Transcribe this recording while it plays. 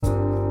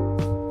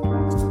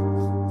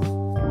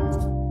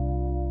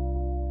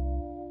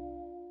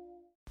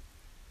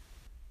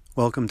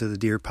Welcome to the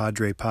Dear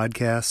Padre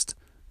podcast.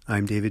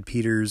 I'm David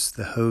Peters,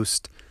 the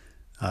host.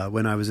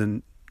 When I was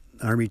an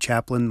Army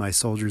chaplain, my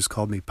soldiers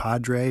called me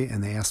Padre,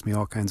 and they asked me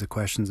all kinds of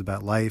questions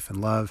about life and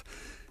love.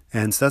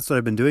 And so that's what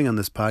I've been doing on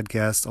this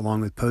podcast,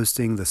 along with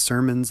posting the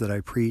sermons that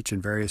I preach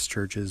in various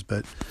churches.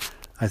 But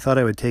I thought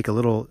I would take a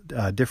little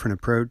different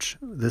approach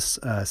this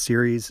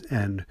series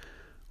and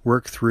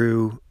work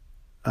through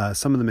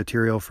some of the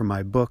material from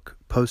my book,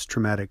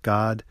 Post-Traumatic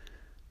God.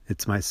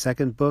 It's my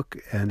second book,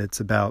 and it's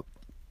about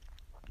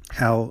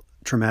how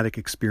traumatic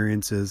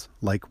experiences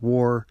like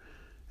war,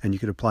 and you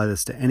could apply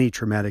this to any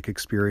traumatic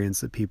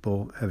experience that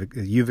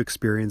you've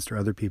experienced or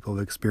other people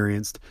have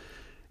experienced,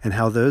 and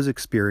how those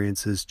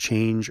experiences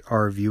change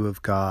our view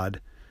of God,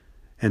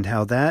 and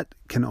how that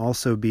can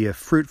also be a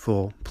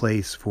fruitful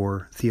place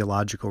for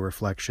theological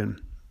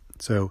reflection.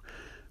 So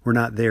we're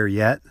not there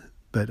yet,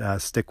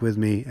 but stick with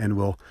me,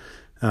 and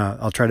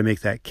I'll try to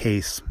make that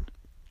case.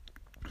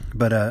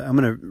 But I'm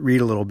going to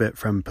read a little bit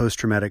from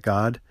Post-Traumatic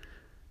God,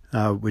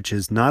 which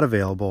is not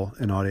available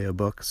in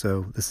audiobook,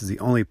 so this is the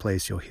only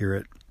place you'll hear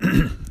it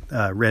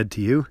read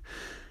to you.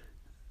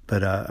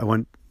 But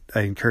I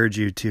encourage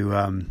you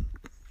to,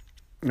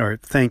 or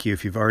thank you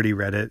if you've already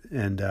read it,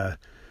 and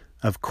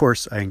of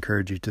course I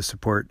encourage you to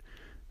support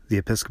the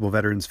Episcopal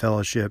Veterans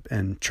Fellowship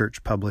and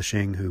Church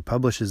Publishing, who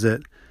publishes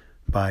it,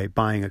 by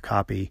buying a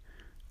copy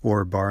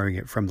or borrowing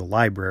it from the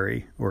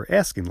library or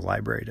asking the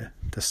library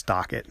to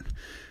stock it.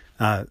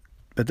 But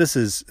this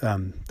is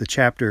the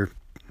chapter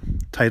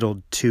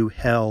titled To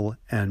Hell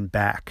and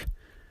Back.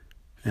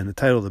 And the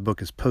title of the book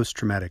is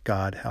Post-Traumatic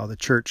God, How the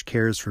Church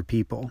Cares for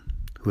People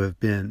Who Have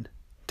Been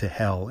to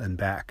Hell and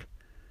Back.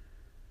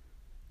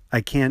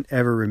 I can't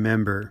ever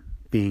remember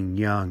being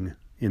young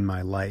in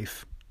my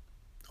life.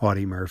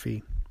 Audie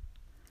Murphy.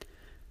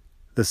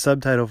 The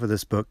subtitle for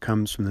this book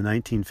comes from the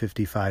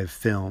 1955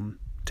 film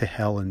To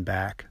Hell and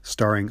Back,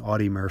 starring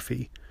Audie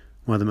Murphy,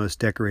 one of the most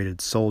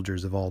decorated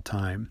soldiers of all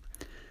time.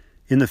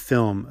 In the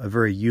film, a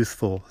very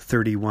youthful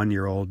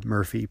 31-year-old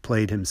Murphy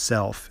played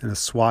himself in a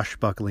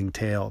swashbuckling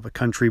tale of a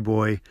country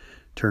boy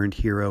turned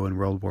hero in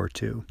World War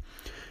II.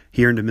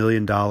 He earned $1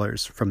 million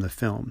from the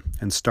film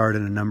and starred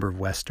in a number of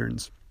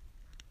westerns.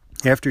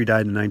 After he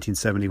died in a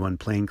 1971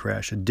 plane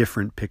crash, a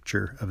different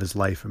picture of his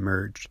life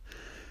emerged.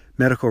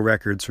 Medical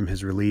records from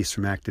his release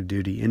from active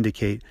duty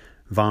indicate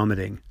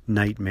vomiting,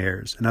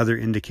 nightmares, and other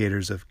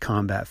indicators of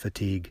combat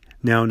fatigue,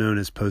 now known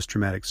as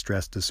post-traumatic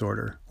stress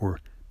disorder, or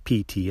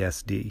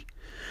PTSD.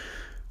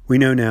 We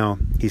know now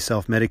he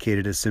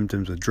self-medicated his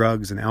symptoms with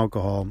drugs and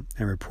alcohol,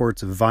 and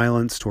reports of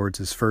violence towards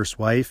his first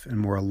wife and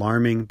more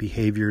alarming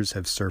behaviors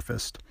have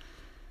surfaced.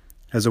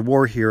 As a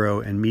war hero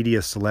and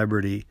media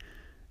celebrity,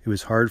 it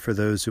was hard for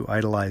those who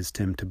idolized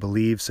him to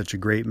believe such a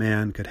great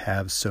man could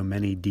have so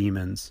many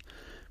demons.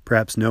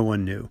 Perhaps no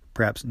one knew.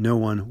 Perhaps no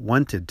one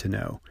wanted to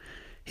know.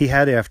 He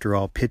had, after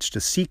all, pitched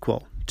a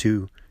sequel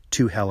to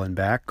Hell and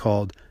Back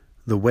called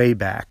The Way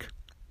Back,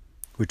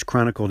 which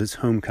chronicled his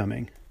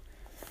homecoming.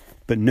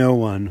 But no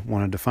one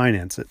wanted to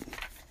finance it.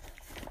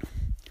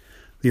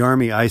 The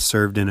army I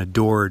served in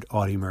adored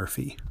Audie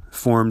Murphy.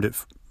 Formed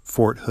at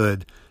Fort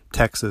Hood,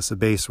 Texas, a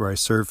base where I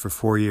served for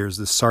 4 years,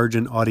 the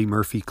Sergeant Audie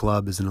Murphy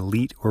Club is an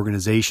elite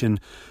organization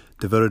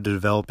devoted to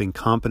developing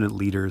competent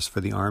leaders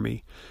for the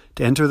Army.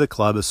 To enter the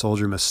club, a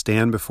soldier must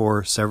stand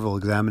before several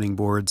examining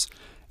boards,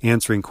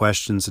 answering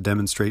questions to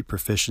demonstrate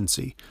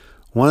proficiency.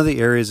 One of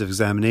the areas of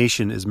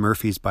examination is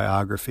Murphy's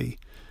biography.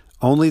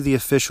 Only the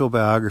official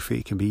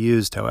biography can be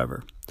used,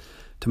 however.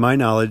 To my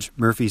knowledge,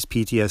 Murphy's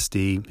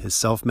PTSD, his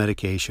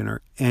self-medication, or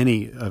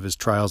any of his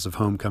trials of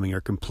homecoming are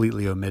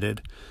completely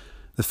omitted.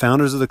 The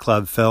founders of the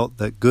club felt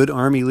that good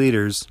Army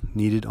leaders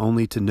needed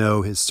only to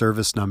know his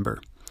service number,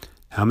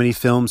 how many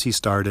films he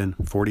starred in,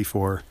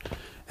 44,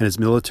 and his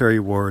military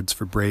awards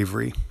for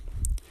bravery.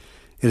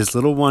 It is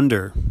little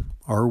wonder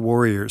our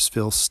warriors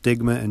feel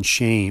stigma and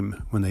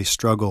shame when they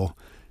struggle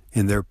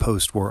in their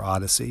post-war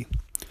odyssey.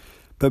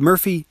 But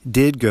Murphy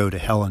did go to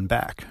hell and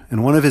back,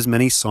 and one of his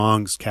many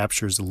songs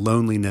captures the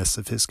loneliness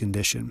of his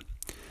condition.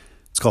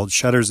 It's called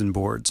Shutters and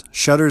Boards.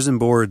 Shutters and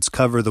boards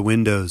cover the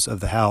windows of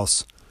the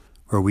house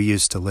where we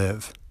used to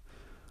live.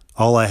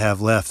 All I have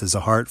left is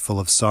a heart full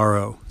of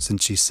sorrow,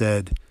 since she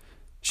said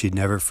she'd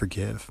never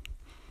forgive.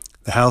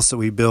 The house that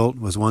we built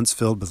was once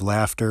filled with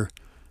laughter,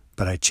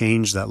 but I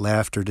changed that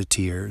laughter to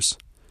tears.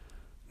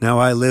 Now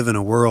I live in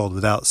a world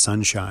without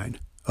sunshine.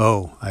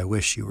 Oh, I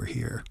wish you were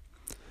here.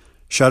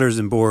 Shutters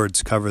and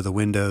boards cover the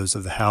windows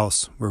of the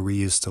house where we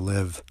used to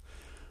live.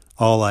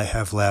 All I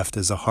have left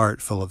is a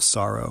heart full of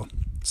sorrow,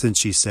 since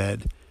she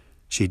said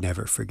she'd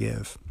never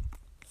forgive.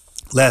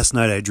 Last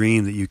night I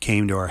dreamed that you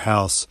came to our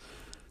house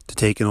to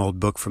take an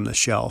old book from the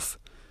shelf.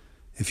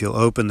 If you'll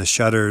open the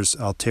shutters,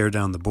 I'll tear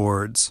down the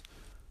boards,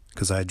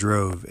 'cause I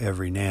drove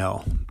every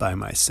nail by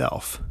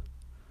myself.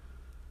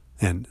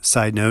 And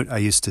side note, I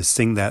used to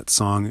sing that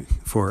song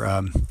for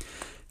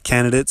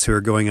candidates who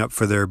are going up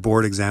for their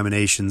board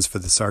examinations for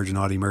the Sergeant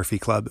Audie Murphy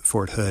Club at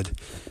Fort Hood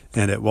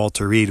and at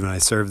Walter Reed when I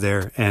served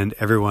there, and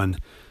everyone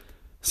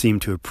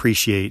seemed to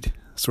appreciate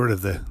sort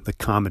of the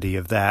comedy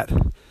of that.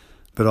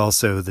 but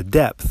also the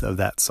depth of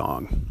that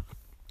song.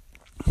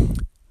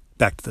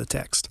 Back to the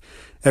text.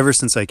 Ever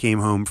since I came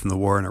home from the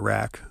war in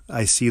Iraq,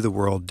 I see the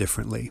world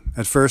differently.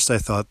 At first I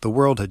thought the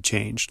world had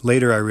changed.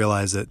 Later I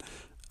realized that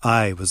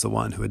I was the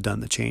one who had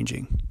done the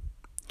changing.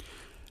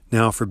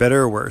 Now, for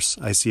better or worse,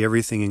 I see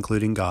everything,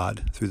 including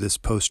God, through this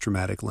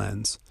post-traumatic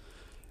lens.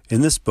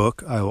 In this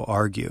book, I will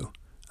argue,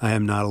 I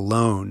am not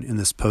alone in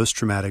this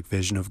post-traumatic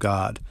vision of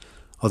God.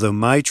 Although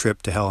my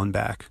trip to hell and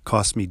back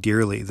cost me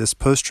dearly, this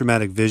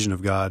post-traumatic vision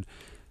of God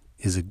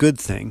is a good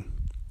thing,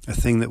 a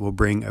thing that will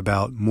bring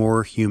about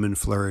more human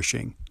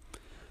flourishing.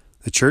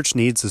 The church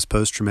needs this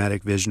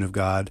post-traumatic vision of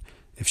God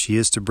if she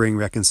is to bring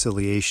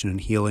reconciliation and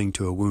healing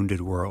to a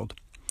wounded world.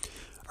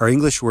 Our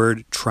English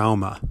word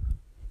trauma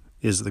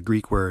is the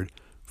Greek word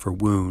for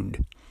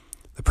wound.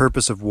 The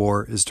purpose of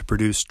war is to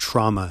produce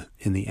trauma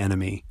in the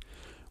enemy.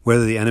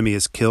 Whether the enemy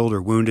is killed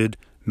or wounded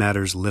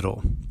matters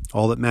little.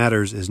 All that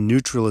matters is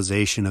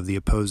neutralization of the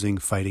opposing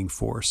fighting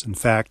force. In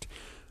fact,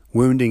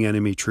 wounding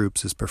enemy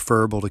troops is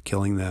preferable to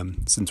killing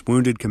them, since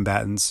wounded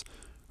combatants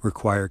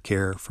require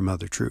care from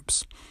other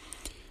troops.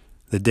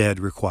 The dead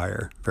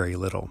require very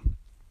little.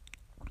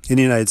 In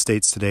the United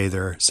States today,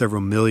 there are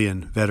several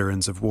million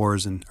veterans of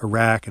wars in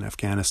Iraq and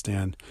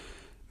Afghanistan.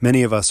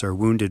 Many of us are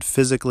wounded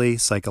physically,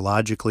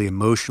 psychologically,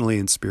 emotionally,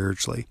 and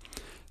spiritually.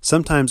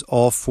 Sometimes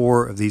all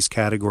four of these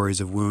categories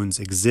of wounds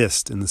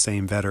exist in the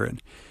same veteran.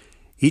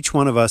 Each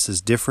one of us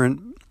is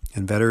different,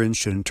 and veterans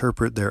should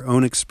interpret their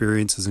own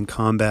experiences in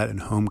combat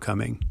and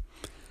homecoming.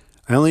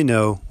 I only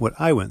know what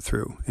I went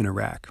through in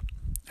Iraq.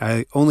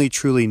 I only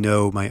truly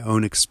know my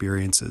own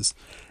experiences,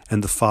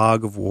 and the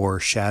fog of war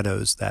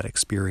shadows that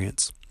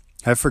experience.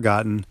 I've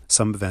forgotten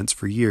some events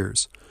for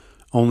years,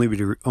 only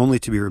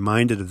to be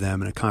reminded of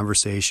them in a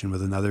conversation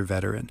with another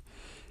veteran.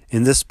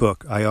 In this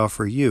book, I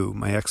offer you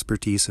my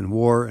expertise in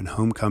war and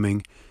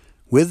homecoming,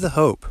 with the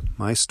hope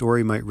my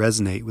story might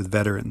resonate with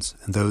veterans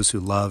and those who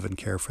love and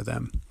care for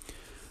them.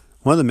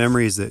 One of the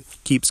memories that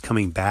keeps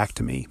coming back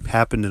to me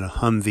happened in a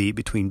Humvee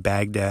between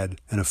Baghdad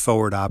and a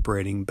forward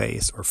operating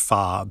base, or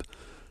FOB,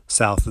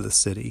 south of the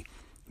city.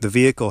 The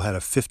vehicle had a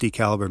 .50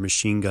 caliber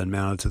machine gun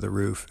mounted to the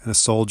roof and a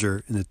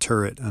soldier in the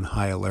turret on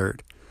high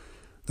alert.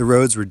 The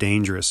roads were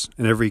dangerous,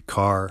 and every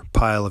car,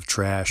 pile of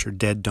trash, or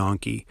dead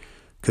donkey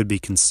could be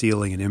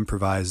concealing an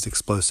improvised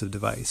explosive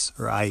device,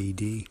 or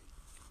IED.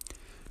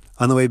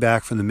 On the way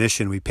back from the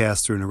mission, we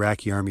passed through an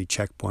Iraqi Army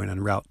checkpoint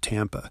on Route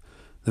Tampa,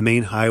 the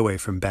main highway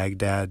from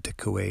Baghdad to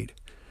Kuwait.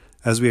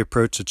 As we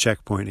approached the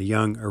checkpoint, a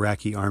young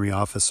Iraqi Army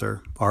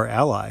officer, our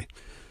ally,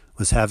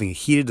 was having a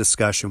heated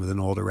discussion with an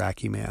old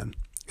Iraqi man.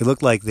 It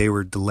looked like they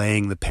were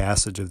delaying the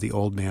passage of the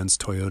old man's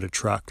Toyota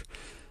truck.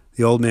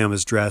 The old man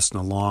was dressed in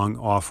a long,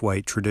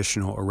 off-white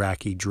traditional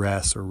Iraqi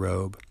dress or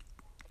robe.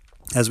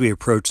 As we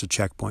approached the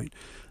checkpoint,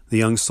 the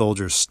young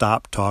soldier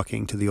stopped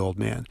talking to the old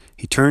man.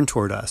 He turned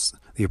toward us,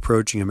 the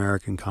approaching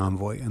American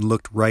convoy, and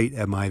looked right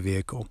at my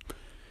vehicle.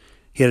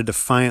 He had a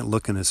defiant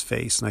look in his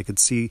face, and I could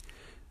see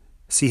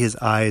his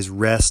eyes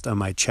rest on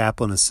my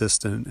chaplain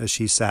assistant as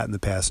she sat in the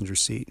passenger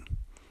seat.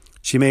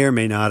 She may or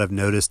may not have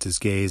noticed his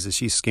gaze as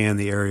she scanned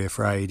the area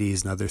for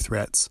IEDs and other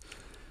threats.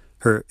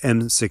 Her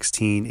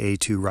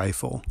M16A2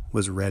 rifle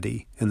was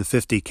ready, and the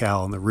 .50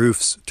 cal on the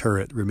roof's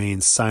turret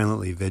remained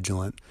silently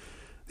vigilant.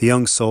 The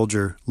young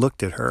soldier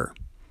looked at her.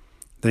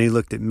 Then he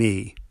looked at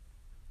me,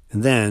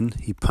 and then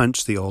he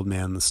punched the old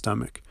man in the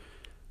stomach.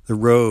 The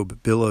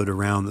robe billowed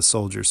around the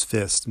soldier's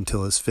fist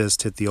until his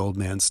fist hit the old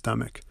man's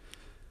stomach.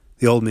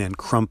 The old man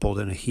crumpled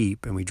in a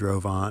heap, and we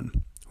drove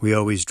on. We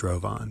always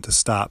drove on. To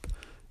stop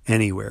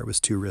anywhere was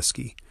too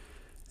risky.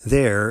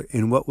 There,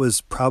 in what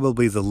was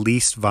probably the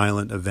least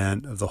violent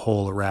event of the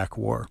whole Iraq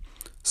War,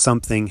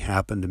 something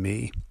happened to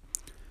me.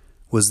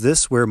 Was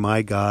this where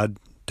my God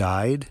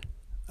died?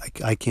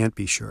 I can't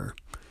be sure,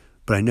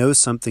 but I know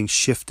something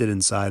shifted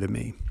inside of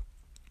me.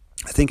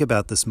 I think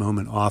about this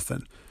moment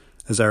often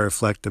as I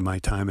reflect on my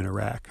time in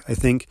Iraq. I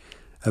think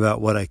about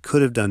what I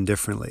could have done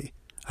differently.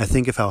 I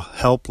think of how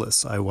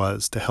helpless I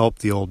was to help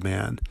the old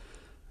man.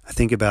 I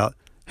think about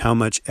how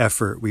much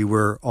effort we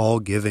were all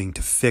giving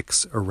to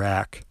fix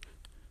Iraq.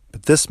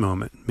 But this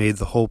moment made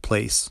the whole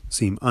place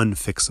seem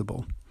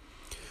unfixable.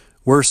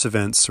 Worse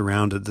events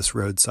surrounded this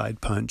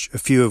roadside punch, a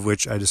few of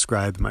which I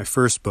described in my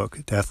first book,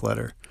 Death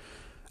Letter.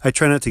 I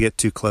try not to get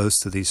too close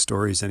to these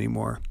stories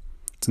anymore,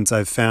 since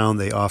I've found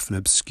they often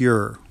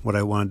obscure what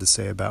I wanted to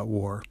say about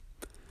war.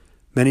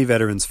 Many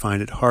veterans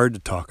find it hard to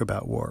talk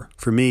about war.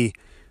 For me,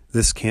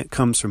 this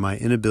comes from my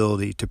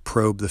inability to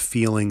probe the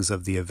feelings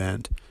of the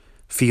event,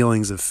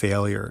 feelings of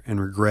failure and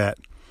regret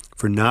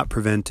for not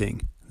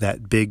preventing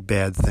that big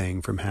bad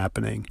thing from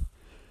happening.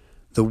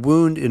 The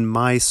wound in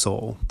my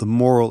soul, the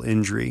moral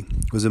injury,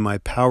 was in my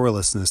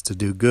powerlessness to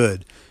do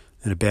good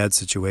in a bad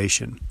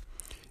situation.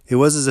 It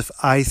was as if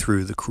I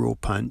threw the cruel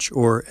punch,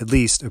 or at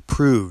least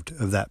approved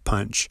of that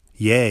punch.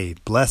 Yea,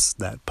 blessed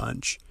that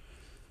punch.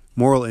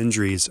 Moral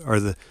injuries are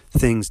the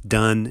things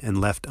done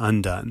and left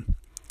undone,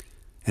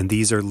 and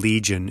these are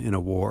legion in a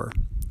war.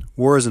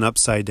 War is an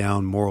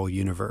upside-down moral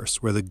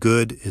universe where the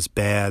good is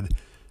bad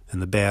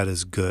and the bad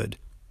is good.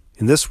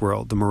 In this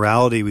world, the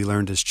morality we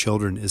learned as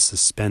children is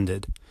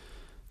suspended.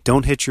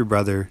 Don't hit your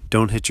brother,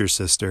 don't hit your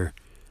sister.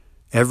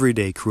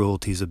 Everyday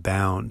cruelties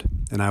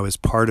abound, and I was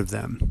part of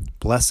them,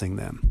 blessing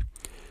them.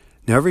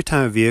 Now every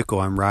time a vehicle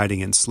I'm riding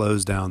in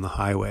slows down the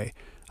highway,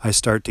 I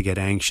start to get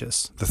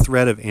anxious. The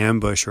threat of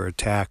ambush or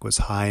attack was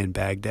high in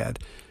Baghdad,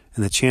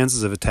 and the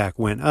chances of attack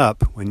went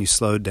up when you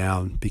slowed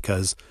down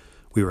because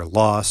we were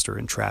lost or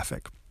in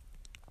traffic.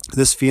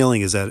 This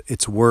feeling is at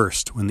its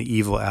worst when the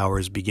evil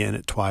hours begin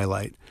at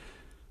twilight.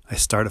 I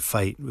start a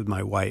fight with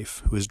my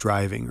wife who is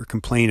driving or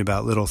complain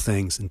about little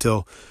things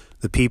until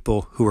the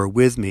people who are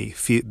with me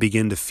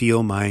begin to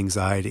feel my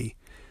anxiety.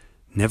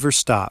 Never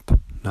stop,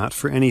 not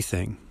for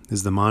anything,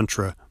 is the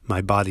mantra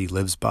my body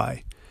lives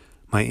by.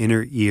 My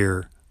inner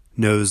ear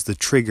knows to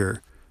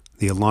trigger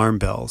the alarm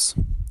bells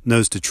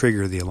when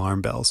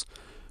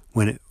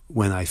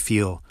I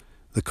feel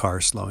the car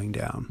slowing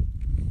down.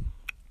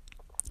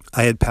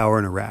 I had power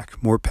in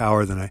Iraq, more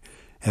power than I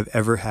have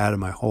ever had in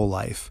my whole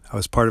life. I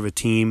was part of a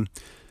team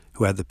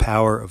who had the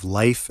power of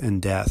life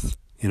and death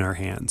in our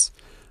hands.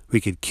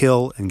 We could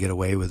kill and get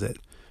away with it.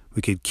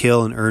 We could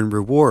kill and earn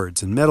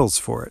rewards and medals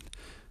for it.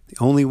 The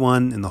only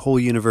one in the whole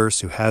universe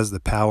who has the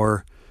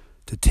power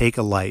to take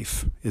a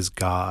life is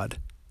God.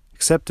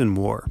 Except in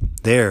war.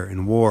 There,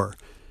 in war,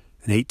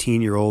 an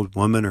 18-year-old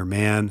woman or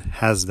man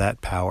has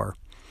that power.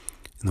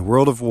 In the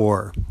world of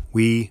war,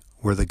 we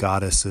were the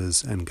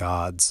goddesses and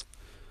gods.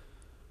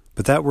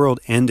 But that world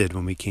ended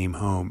when we came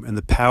home, and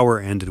the power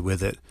ended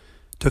with it.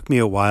 It took me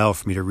a while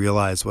for me to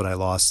realize what I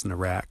lost in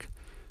Iraq.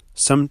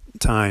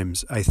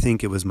 Sometimes I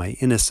think it was my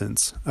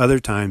innocence. Other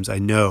times I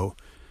know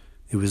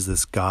it was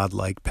this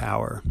godlike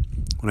power.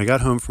 When I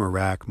got home from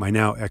Iraq, my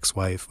now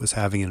ex-wife was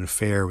having an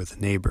affair with a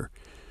neighbor.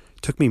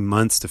 It took me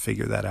months to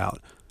figure that out.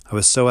 I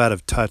was so out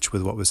of touch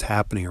with what was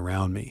happening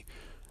around me.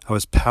 I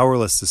was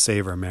powerless to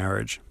save our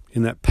marriage.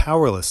 In that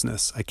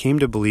powerlessness, I came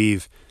to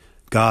believe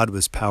God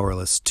was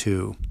powerless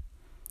too.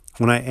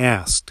 When I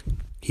asked,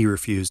 he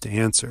refused to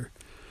answer.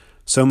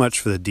 So much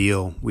for the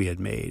deal we had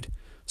made.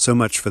 So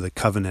much for the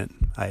covenant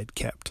I had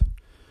kept.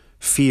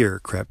 Fear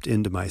crept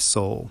into my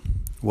soul.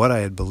 What I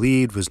had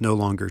believed was no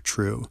longer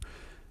true.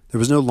 There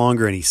was no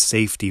longer any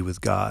safety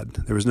with God.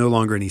 There was no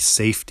longer any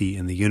safety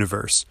in the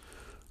universe.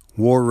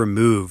 War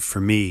removed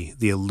from me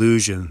the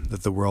illusion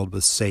that the world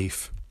was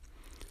safe.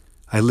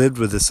 I lived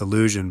with this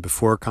illusion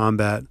before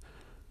combat,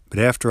 but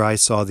after I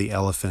saw the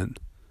elephant,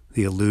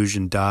 the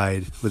illusion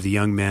died with the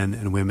young men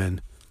and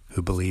women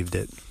who believed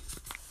it.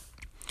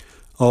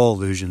 All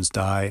illusions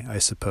die, I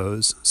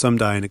suppose. Some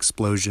die in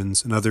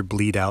explosions, and others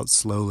bleed out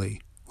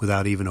slowly,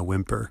 without even a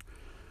whimper.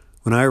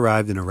 When I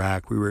arrived in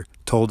Iraq, we were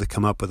told to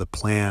come up with a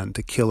plan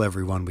to kill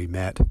everyone we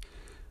met.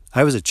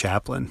 I was a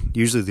chaplain,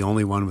 usually the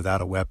only one without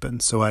a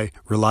weapon, so I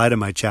relied on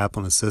my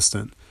chaplain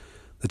assistant.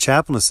 The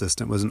chaplain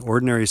assistant was an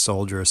ordinary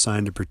soldier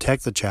assigned to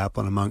protect the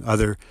chaplain among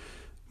other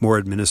more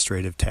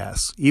administrative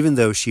tasks. Even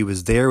though she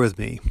was there with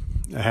me,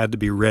 I had to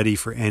be ready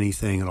for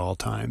anything at all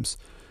times.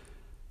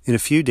 In a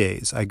few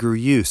days, I grew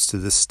used to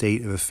this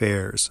state of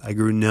affairs. I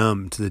grew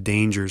numb to the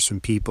dangers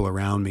from people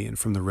around me and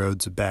from the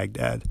roads of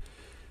Baghdad.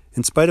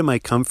 In spite of my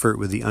comfort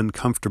with the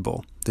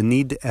uncomfortable, the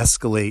need to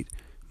escalate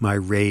my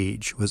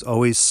rage was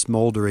always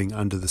smoldering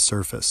under the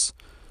surface.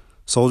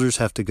 Soldiers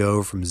have to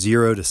go from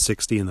 0 to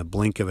 60 in the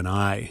blink of an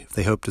eye if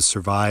they hope to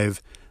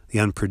survive the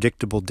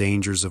unpredictable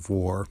dangers of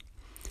war.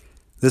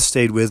 This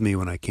stayed with me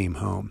when I came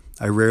home.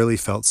 I rarely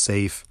felt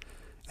safe,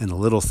 and the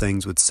little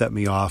things would set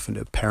me off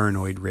into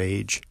paranoid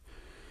rage.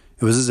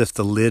 It was as if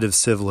the lid of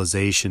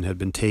civilization had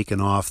been taken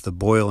off the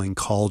boiling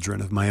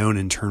cauldron of my own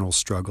internal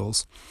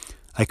struggles.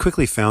 I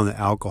quickly found that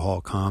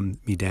alcohol calmed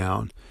me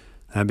down,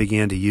 and I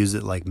began to use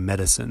it like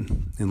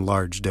medicine in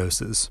large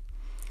doses.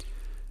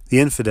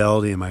 The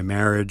infidelity in my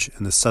marriage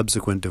and the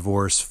subsequent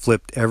divorce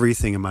flipped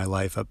everything in my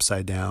life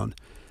upside down.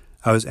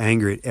 I was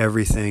angry at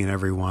everything and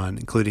everyone,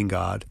 including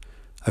God.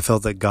 I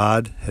felt that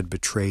God had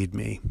betrayed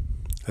me.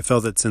 I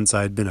felt that since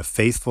I had been a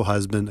faithful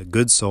husband, a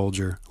good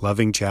soldier,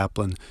 loving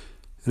chaplain,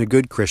 and a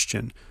good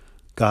Christian,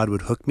 God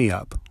would hook me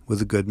up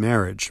with a good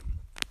marriage.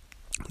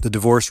 The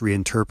divorce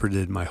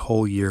reinterpreted my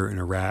whole year in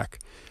Iraq.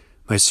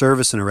 My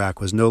service in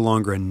Iraq was no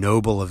longer a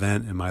noble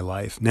event in my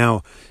life.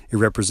 Now it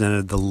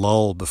represented the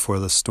lull before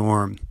the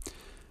storm.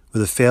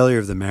 With the failure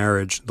of the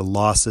marriage, the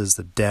losses,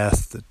 the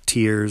death, the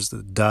tears,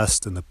 the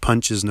dust, and the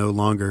punches no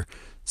longer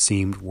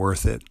seemed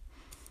worth it.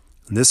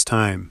 And this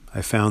time,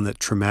 I found that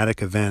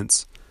traumatic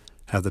events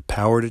have the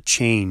power to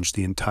change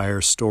the entire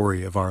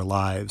story of our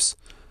lives.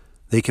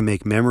 They can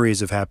make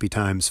memories of happy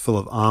times full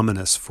of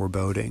ominous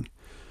foreboding.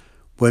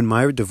 When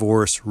my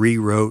divorce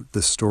rewrote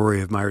the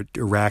story of my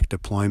Iraq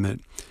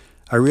deployment,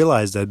 I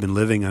realized I'd been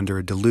living under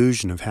a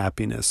delusion of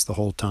happiness the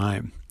whole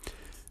time.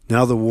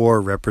 Now the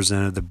war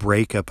represented the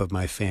breakup of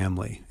my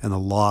family and the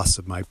loss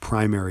of my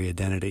primary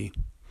identity.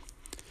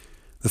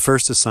 The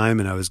first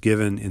assignment I was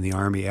given in the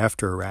Army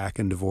after Iraq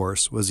and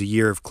divorce was a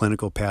year of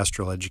clinical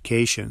pastoral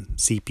education,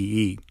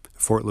 CPE,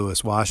 Fort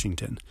Lewis,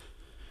 Washington.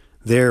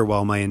 There,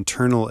 while my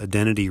internal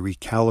identity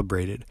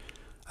recalibrated,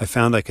 I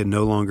found I could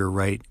no longer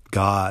write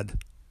God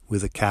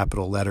with a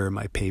capital letter in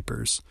my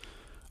papers.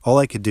 All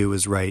I could do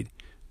was write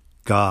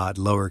God,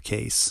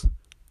 lowercase.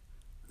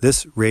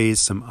 This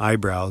raised some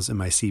eyebrows in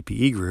my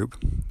CPE group,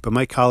 but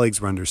my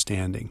colleagues were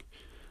understanding.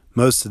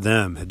 Most of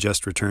them had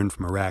just returned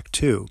from Iraq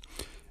too,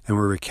 and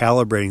were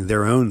recalibrating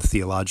their own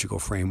theological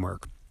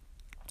framework.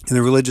 In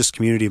the religious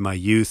community of my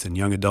youth and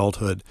young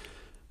adulthood,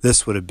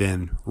 this would have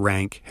been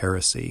rank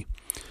heresy.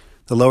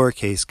 The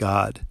lowercase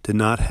God did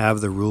not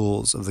have the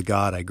rules of the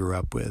God I grew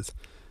up with.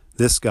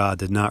 This God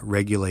did not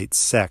regulate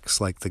sex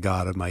like the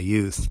God of my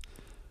youth.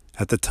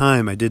 At the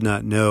time, I did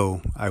not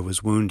know I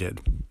was wounded,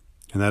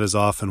 and that is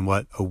often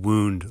what a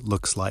wound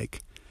looks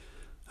like.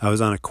 I was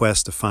on a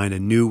quest to find a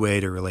new way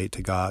to relate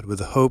to God, with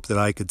the hope that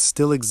I could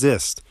still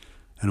exist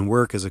and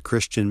work as a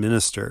Christian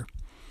minister.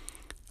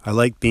 I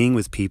liked being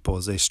with people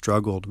as they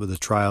struggled with the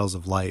trials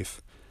of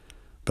life,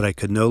 but I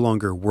could no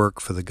longer work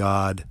for the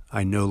God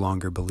I no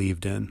longer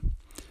believed in.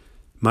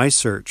 My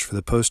search for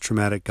the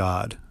post-traumatic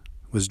God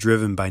was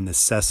driven by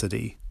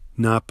necessity,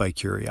 not by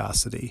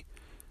curiosity,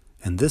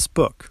 and this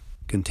book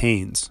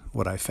contains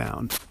what I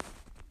found.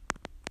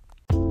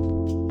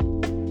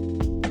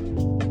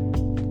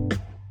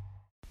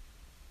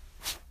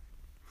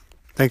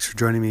 Thanks for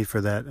joining me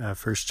for that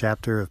first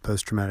chapter of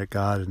Post-Traumatic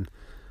God.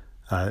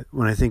 And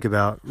when I think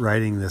about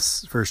writing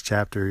this first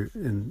chapter,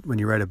 and when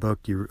you write a book,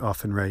 you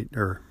often write,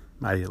 or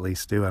I at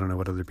least do, I don't know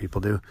what other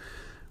people do,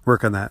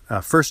 work on that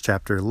first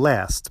chapter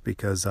last,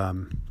 because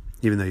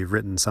even though you've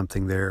written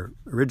something there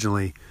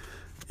originally,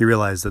 you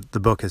realize that the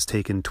book has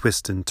taken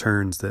twists and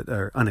turns that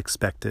are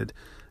unexpected.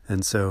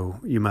 And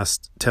so you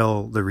must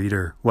tell the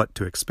reader what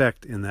to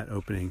expect in that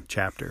opening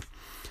chapter.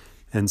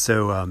 And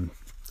so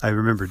I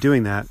remember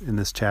doing that in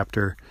this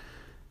chapter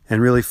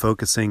and really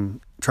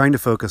trying to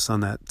focus on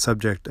that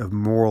subject of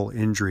moral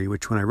injury,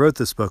 which when I wrote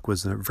this book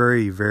was a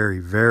very, very,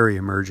 very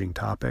emerging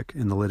topic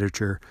in the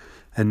literature,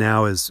 and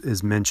now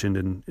is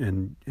mentioned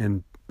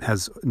and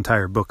has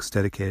entire books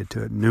dedicated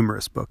to it,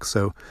 numerous books.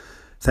 So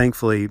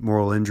thankfully,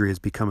 moral injury has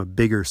become a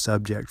bigger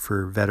subject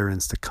for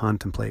veterans to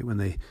contemplate when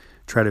they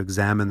try to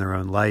examine their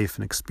own life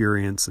and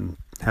experience and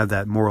have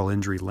that moral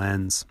injury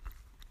lens,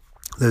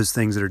 those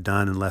things that are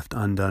done and left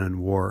undone in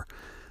war.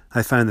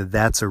 I find that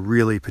that's a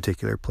really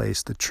particular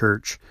place the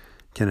church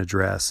can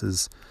address,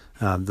 is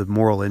the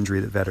moral injury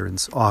that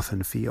veterans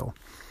often feel.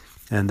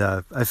 And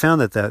I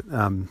found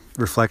that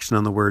reflection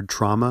on the word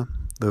trauma,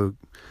 the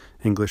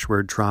English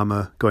word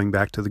trauma, going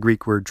back to the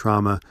Greek word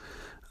trauma,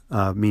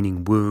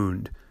 meaning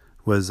wound,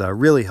 was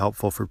really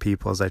helpful for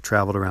people as I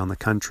traveled around the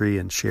country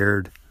and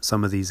shared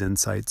some of these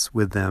insights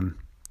with them.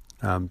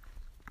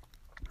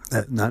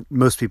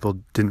 Most people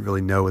didn't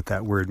really know what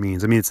that word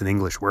means. I mean, it's an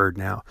English word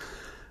now,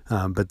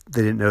 but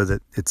they didn't know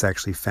that it's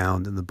actually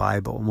found in the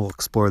Bible, and we'll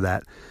explore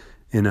that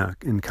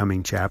in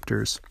coming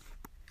chapters.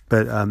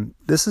 But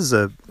this is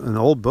an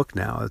old book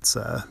now. It's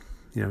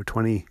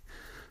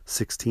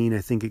 2016, I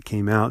think it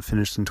came out,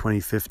 finished in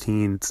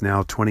 2015. It's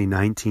now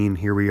 2019.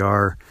 Here we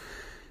are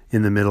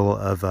in the middle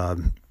of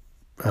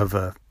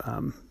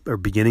or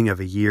beginning of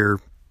a year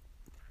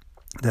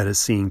that is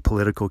seeing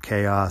political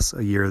chaos,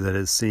 a year that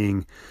is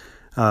seeing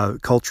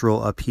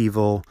cultural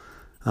upheaval,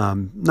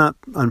 not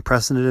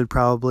unprecedented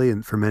probably,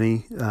 and from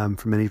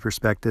any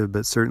perspective,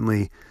 but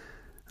certainly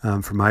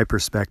from my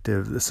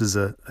perspective, this is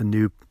a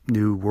new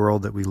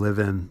world that we live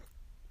in,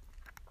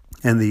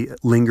 and the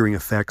lingering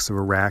effects of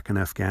Iraq and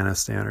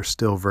Afghanistan are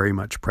still very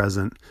much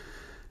present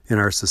in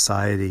our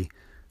society.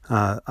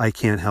 I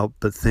can't help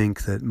but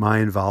think that my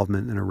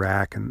involvement in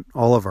Iraq and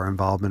all of our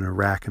involvement in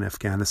Iraq and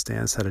Afghanistan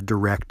has had a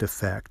direct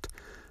effect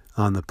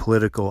on the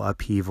political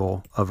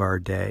upheaval of our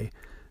day.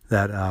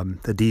 That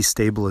the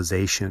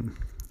destabilization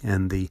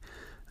and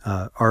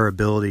our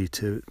ability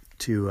to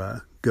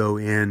go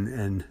in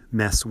and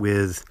mess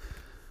with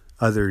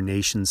other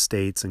nation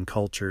states and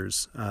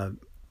cultures,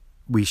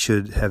 we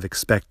should have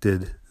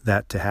expected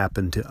that to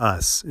happen to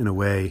us in a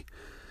way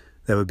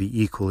that would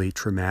be equally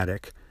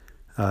traumatic.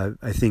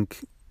 I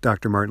think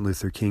Dr. Martin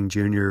Luther King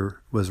Jr.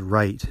 was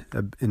right.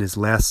 In his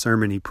last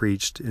sermon he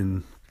preached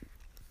in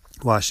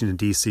Washington,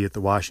 D.C. at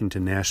the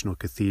Washington National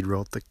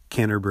Cathedral at the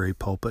Canterbury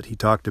pulpit, he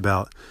talked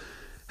about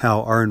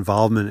how our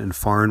involvement in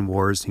foreign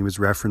wars, he was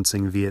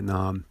referencing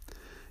Vietnam,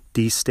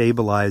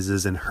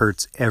 destabilizes and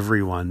hurts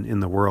everyone in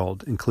the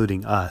world,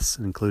 including us,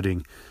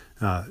 including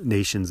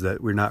nations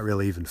that we're not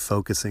really even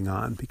focusing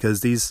on,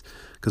 because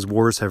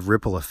wars have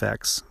ripple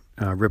effects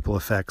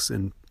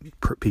in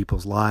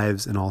people's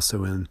lives and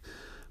also in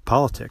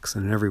politics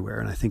and everywhere.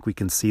 And I think we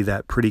can see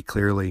that pretty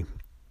clearly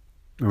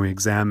when we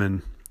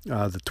examine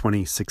the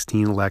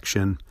 2016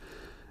 election,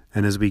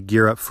 and as we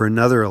gear up for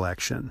another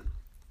election,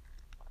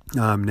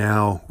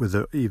 now with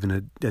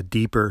even a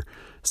deeper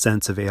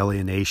sense of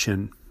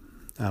alienation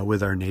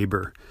with our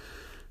neighbor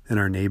and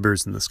our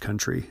neighbors in this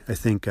country. I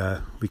think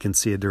we can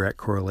see a direct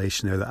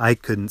correlation there that I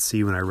couldn't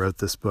see when I wrote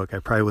this book. I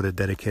probably would have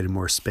dedicated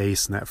more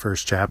space in that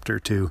first chapter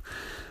to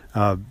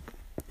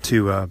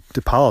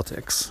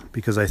politics,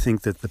 because I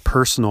think that the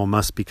personal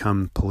must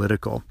become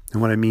political.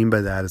 And what I mean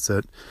by that is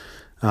that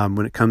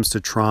when it comes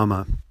to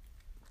trauma,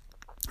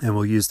 and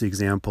we'll use the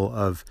example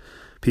of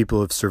people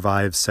who have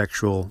survived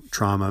sexual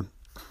trauma,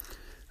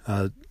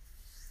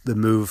 the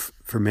move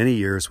for many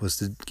years was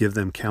to give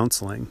them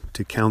counseling,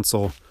 to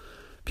counsel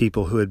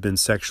people who had been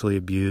sexually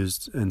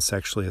abused and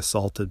sexually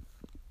assaulted,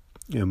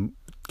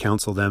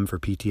 counsel them for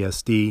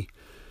PTSD,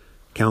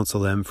 counsel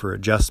them for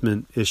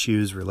adjustment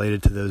issues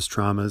related to those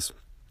traumas,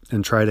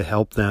 and try to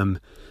help them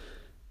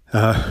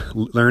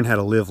learn how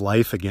to live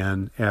life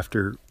again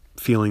after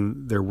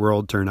feeling their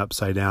world turn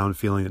upside down,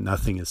 feeling that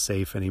nothing is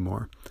safe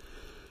anymore.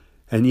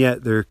 And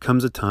yet there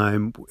comes a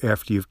time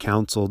after you've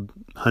counseled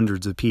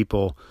hundreds of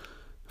people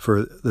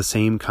for the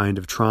same kind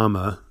of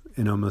trauma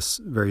in almost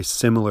very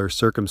similar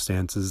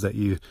circumstances that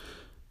you,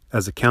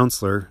 as a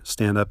counselor,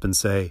 stand up and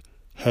say,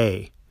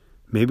 hey,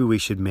 maybe we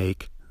should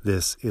make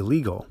this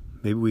illegal.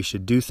 Maybe we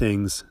should do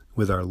things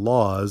with our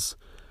laws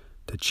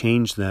to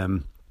change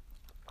them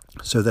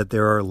so that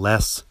there are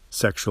less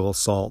sexual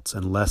assaults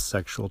and less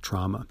sexual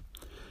trauma.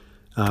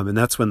 And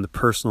that's when the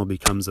personal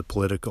becomes a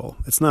political.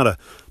 It's not a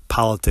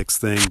politics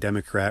thing,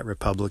 Democrat,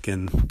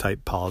 Republican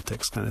type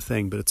politics kind of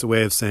thing, but it's a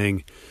way of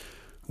saying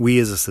we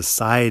as a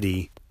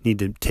society need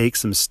to take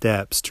some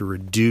steps to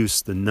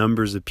reduce the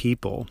numbers of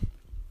people.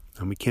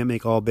 And we can't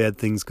make all bad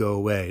things go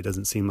away. It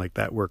doesn't seem like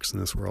that works in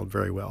this world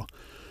very well.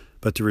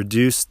 But to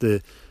reduce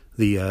the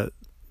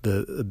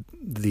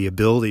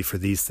ability for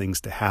these things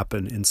to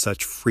happen in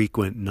such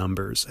frequent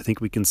numbers. I think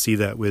we can see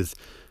that with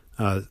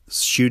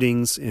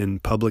shootings in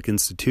public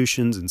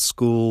institutions, in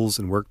schools,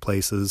 and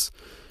workplaces.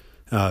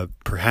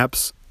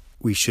 Perhaps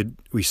we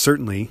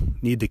certainly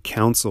need to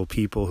counsel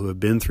people who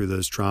have been through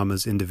those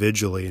traumas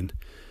individually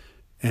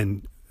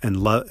and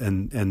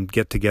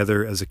get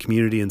together as a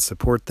community and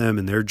support them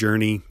in their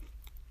journey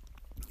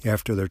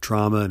after their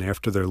trauma and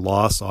after their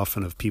loss,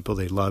 often of people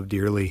they love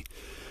dearly.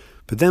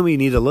 But then we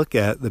need to look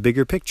at the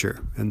bigger picture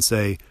and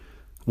say,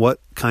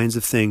 what kinds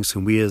of things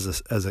can we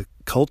as a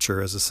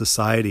culture, as a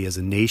society, as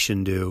a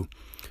nation do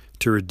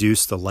to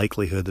reduce the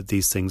likelihood that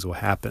these things will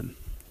happen?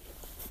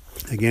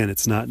 Again,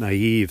 it's not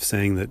naive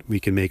saying that we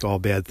can make all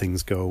bad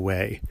things go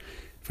away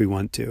if we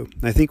want to.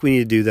 I think we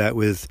need to do that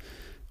with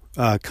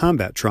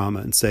combat trauma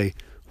and say,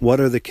 what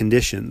are the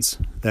conditions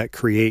that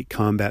create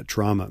combat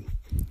trauma?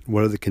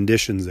 What are the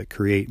conditions that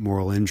create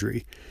moral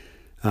injury?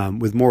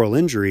 With moral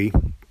injury,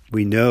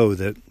 we know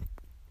that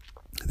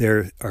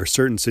there are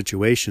certain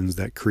situations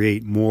that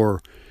create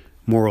more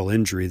moral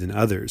injury than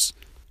others.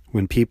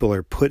 When people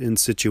are put in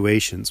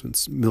situations, when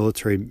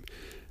military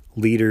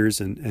leaders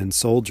and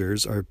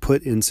soldiers are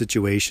put in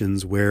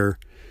situations where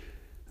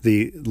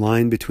the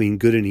line between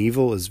good and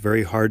evil is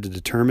very hard to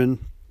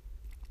determine,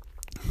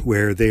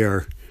 where they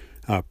are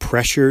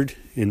pressured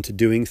into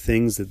doing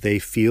things that they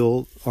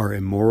feel are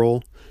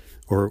immoral,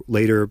 or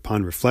later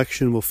upon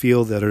reflection will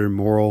feel that are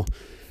immoral.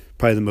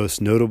 Probably the most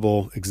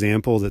notable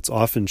example that's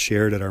often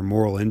shared at our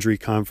moral injury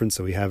conference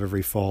that we have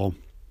every fall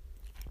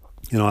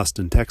in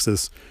Austin,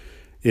 Texas,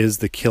 is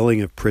the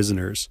killing of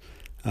prisoners.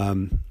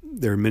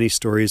 There are many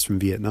stories from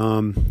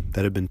Vietnam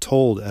that have been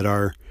told at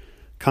our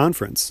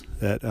conference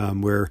that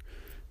where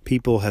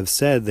people have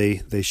said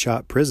they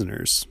shot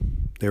prisoners.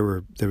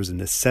 There was a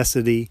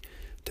necessity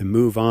to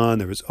move on.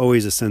 There was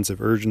always a sense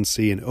of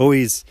urgency, and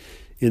always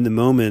in the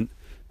moment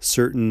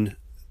certain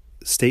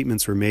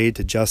statements were made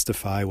to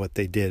justify what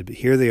they did. But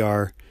here they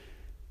are,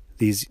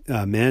 these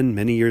men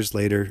many years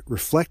later,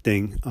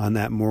 reflecting on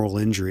that moral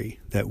injury,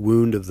 that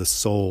wound of the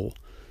soul,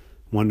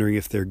 wondering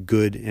if they're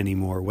good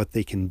anymore, what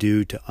they can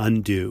do to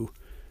undo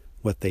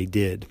what they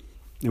did.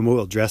 And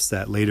we'll address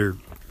that later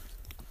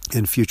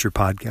in future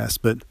podcasts.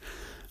 But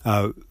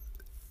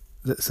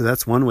so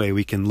that's one way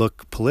we can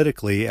look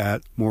politically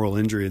at moral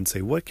injury and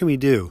say, what can we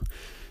do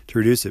to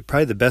reduce it?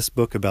 Probably the best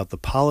book about the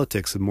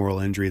politics of moral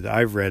injury that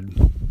I've read,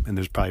 and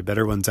there's probably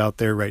better ones out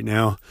there right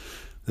now.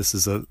 This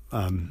is a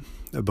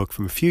book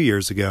from a few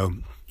years ago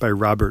by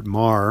Robert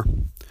Marr,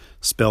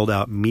 spelled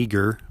out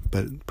meager,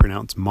 but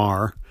pronounced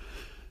Marr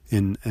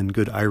in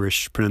good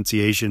Irish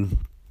pronunciation.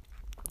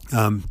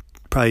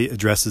 Probably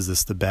addresses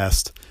this the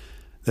best,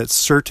 that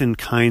certain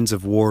kinds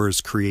of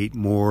wars create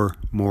more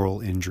moral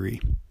injury.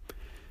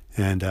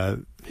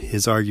 And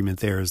his argument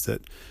there is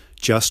that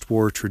just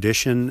war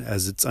tradition,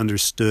 as it's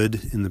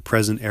understood in the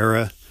present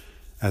era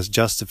as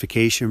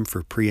justification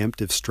for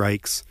preemptive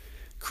strikes,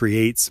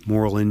 creates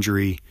moral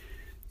injury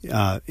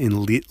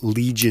in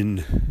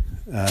legion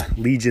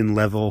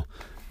level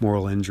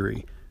moral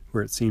injury,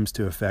 where it seems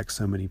to affect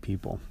so many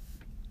people.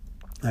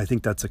 I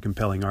think that's a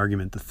compelling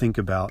argument to think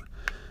about.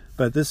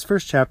 But this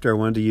first chapter, I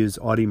wanted to use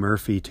Audie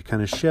Murphy to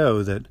kind of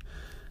show that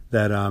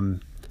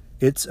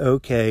it's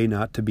okay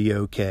not to be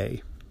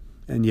okay.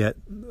 And yet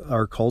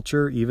our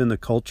culture, even the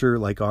culture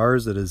like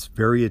ours that is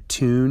very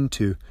attuned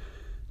to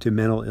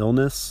mental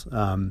illness,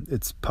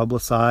 it's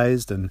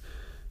publicized, and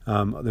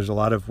there's a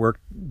lot of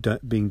work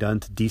being done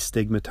to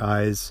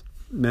destigmatize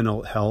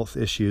mental health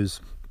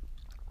issues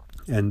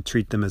and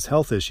treat them as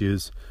health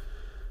issues,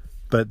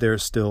 but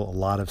there's still a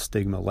lot of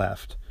stigma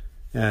left.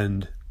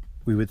 And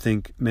we would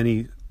think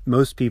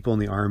most people in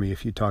the Army,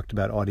 if you talked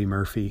about Audie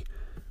Murphy,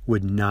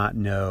 would not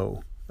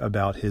know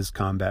about his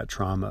combat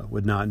trauma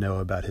would not know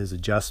about his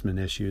adjustment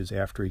issues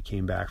after he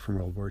came back from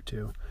World War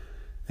II.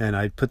 And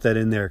I put that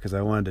in there because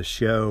I wanted to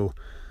show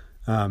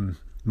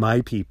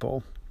my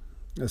people,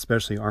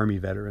 especially Army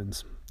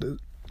veterans,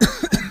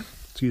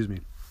 excuse me,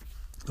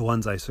 the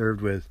ones I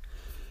served with,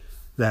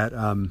 that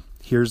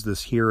here's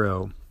this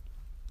hero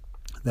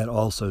that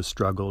also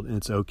struggled, and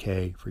it's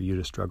okay for you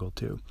to struggle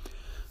too.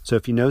 So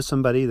if you know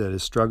somebody that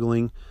is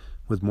struggling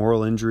with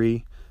moral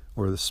injury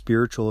or the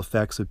spiritual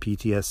effects of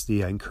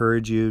PTSD, I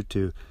encourage you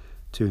to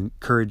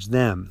encourage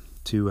them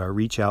to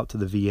reach out to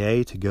the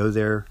VA, to go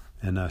there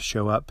and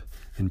show up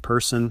in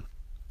person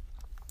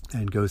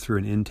and go through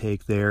an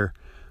intake there,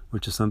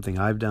 which is something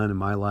I've done in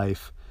my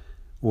life,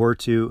 or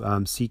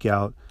to seek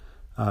out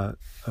a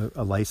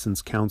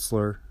licensed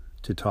counselor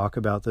to talk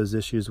about those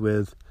issues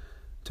with,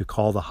 to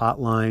call the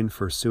hotline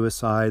for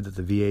suicide that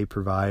the VA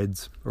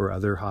provides, or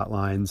other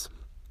hotlines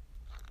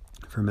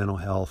for mental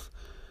health,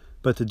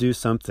 but to do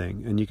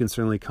something. And you can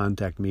certainly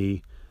contact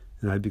me,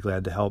 and I'd be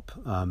glad to help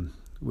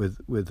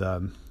with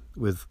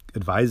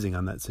advising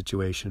on that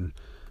situation.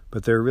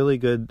 But there are really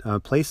good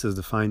places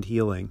to find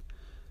healing,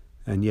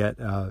 and yet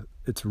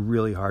it's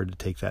really hard to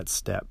take that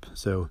step.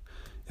 So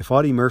if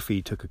Audie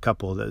Murphy took a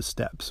couple of those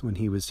steps when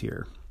he was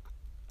here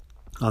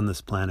on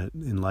this planet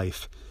in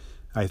life,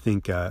 I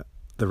think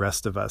the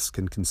rest of us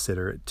can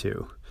consider it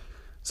too.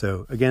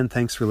 So again,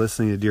 thanks for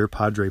listening to Dear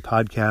Padre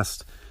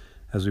podcast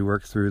as we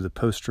work through the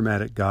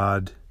post-traumatic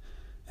God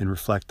and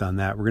reflect on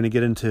that. We're going to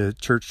get into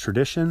church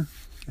tradition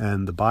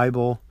and the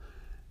Bible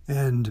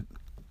and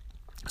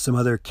some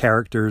other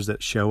characters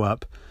that show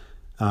up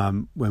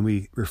when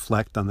we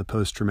reflect on the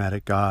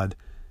post-traumatic God.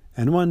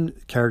 And one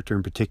character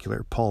in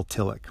particular, Paul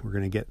Tillich, we're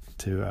going to get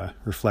to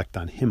reflect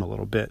on him a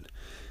little bit,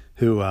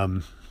 who,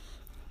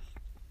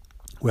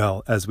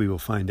 well, as we will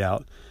find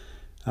out,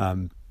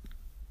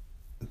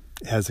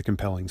 has a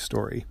compelling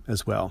story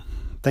as well.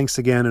 Thanks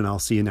again, and I'll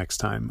see you next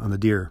time on the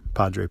Dear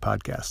Padre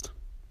podcast.